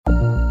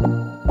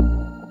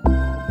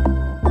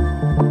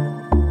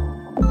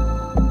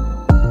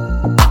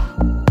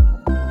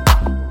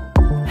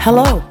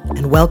Hello,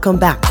 and welcome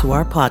back to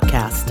our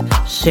podcast,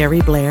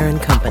 Sherry Blair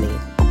and Company,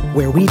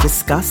 where we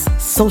discuss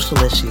social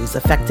issues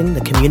affecting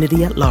the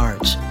community at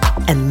large.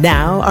 And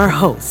now our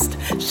host,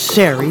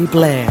 Sherry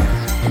Blair.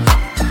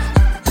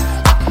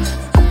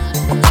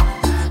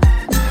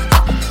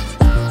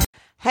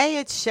 Hey,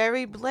 it's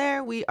Sherry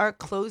Blair. We are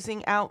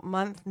closing out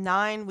month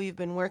 9. We've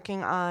been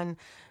working on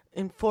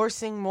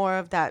enforcing more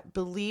of that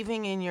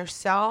believing in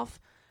yourself,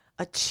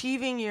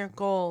 achieving your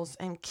goals,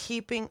 and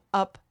keeping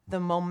up the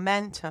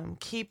momentum,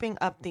 keeping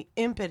up the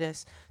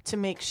impetus to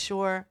make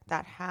sure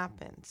that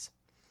happens.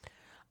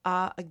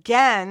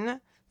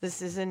 Again,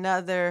 this is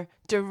another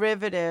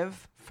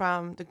derivative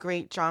from the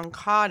great John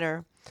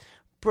Kotter,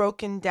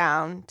 broken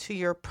down to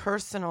your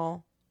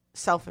personal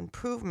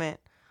self-improvement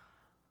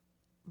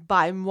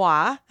by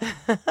moi.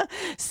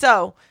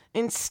 So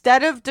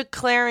instead of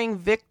declaring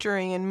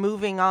victory and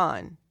moving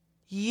on,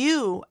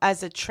 you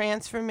as a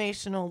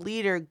transformational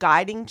leader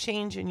guiding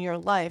change in your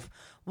life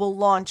will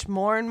launch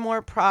more and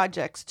more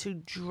projects to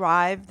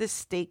drive the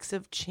stakes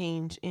of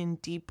change in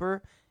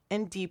deeper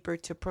and deeper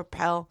to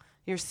propel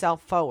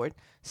yourself forward.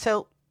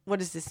 So what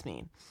does this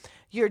mean?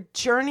 Your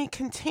journey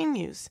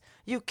continues.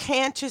 You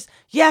can't just,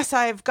 yes,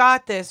 I've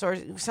got this. Or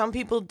some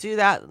people do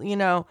that,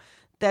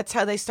 that's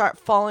how they start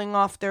falling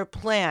off their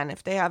plan.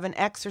 If they have an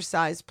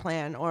exercise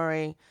plan or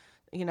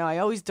I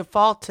always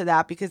default to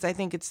that because I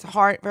think it's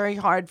very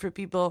hard for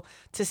people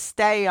to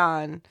stay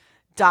on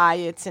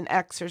diets and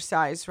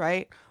exercise,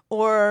 right?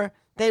 Or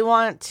they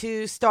want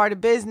to start a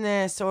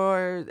business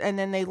and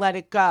then they let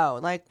it go.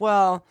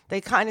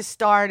 They kind of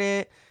start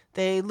it,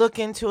 they look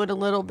into it a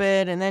little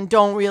bit and then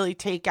don't really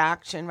take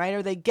action, right?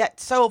 Or they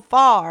get so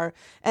far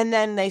and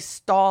then they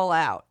stall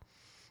out.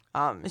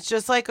 It's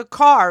just like a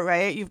car,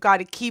 right? You've got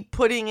to keep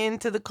putting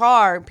into the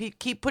car,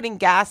 keep putting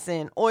gas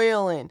in,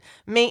 oil in,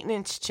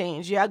 maintenance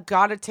change. You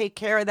got to take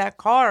care of that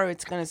car or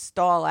it's going to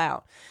stall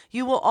out.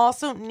 You will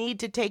also need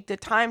to take the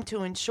time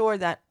to ensure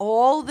that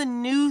all the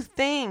new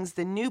things,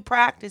 the new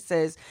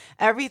practices,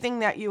 everything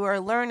that you are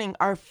learning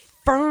are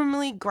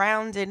firmly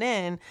grounded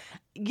in,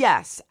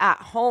 yes, at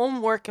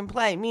home, work, and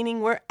play,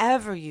 meaning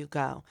wherever you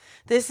go.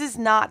 This is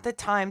not the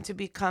time to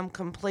become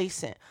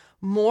complacent.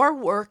 More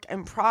work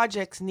and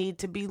projects need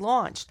to be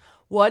launched.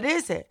 What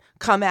is it?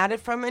 Come at it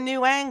from a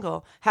new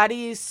angle. How do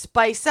you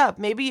spice up?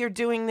 Maybe you're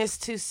doing this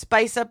to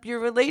spice up your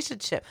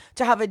relationship,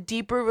 to have a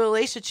deeper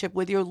relationship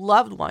with your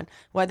loved one,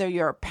 whether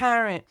you're a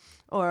parent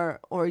or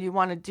you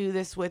want to do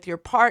this with your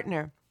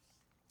partner,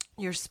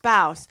 your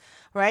spouse,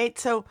 right?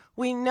 So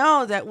we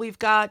know that we've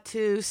got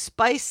to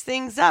spice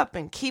things up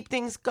and keep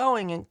things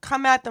going and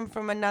come at them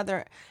from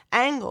another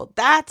angle.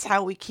 That's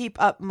how we keep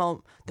up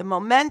the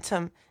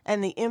momentum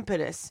and the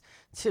impetus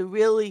to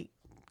really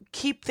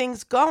keep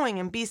things going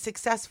and be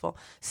successful.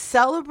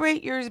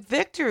 Celebrate your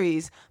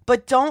victories,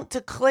 but don't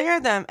declare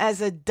them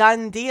as a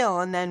done deal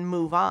and then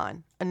move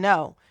on.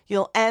 No,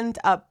 you'll end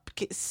up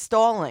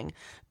stalling.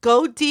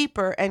 Go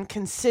deeper and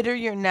consider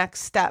your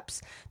next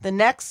steps, the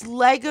next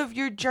leg of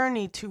your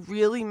journey to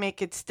really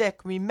make it stick.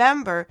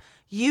 Remember,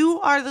 you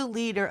are the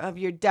leader of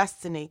your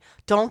destiny.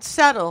 Don't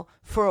settle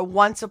for a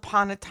once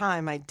upon a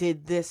time I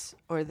did this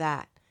or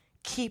that.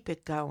 Keep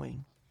it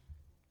going.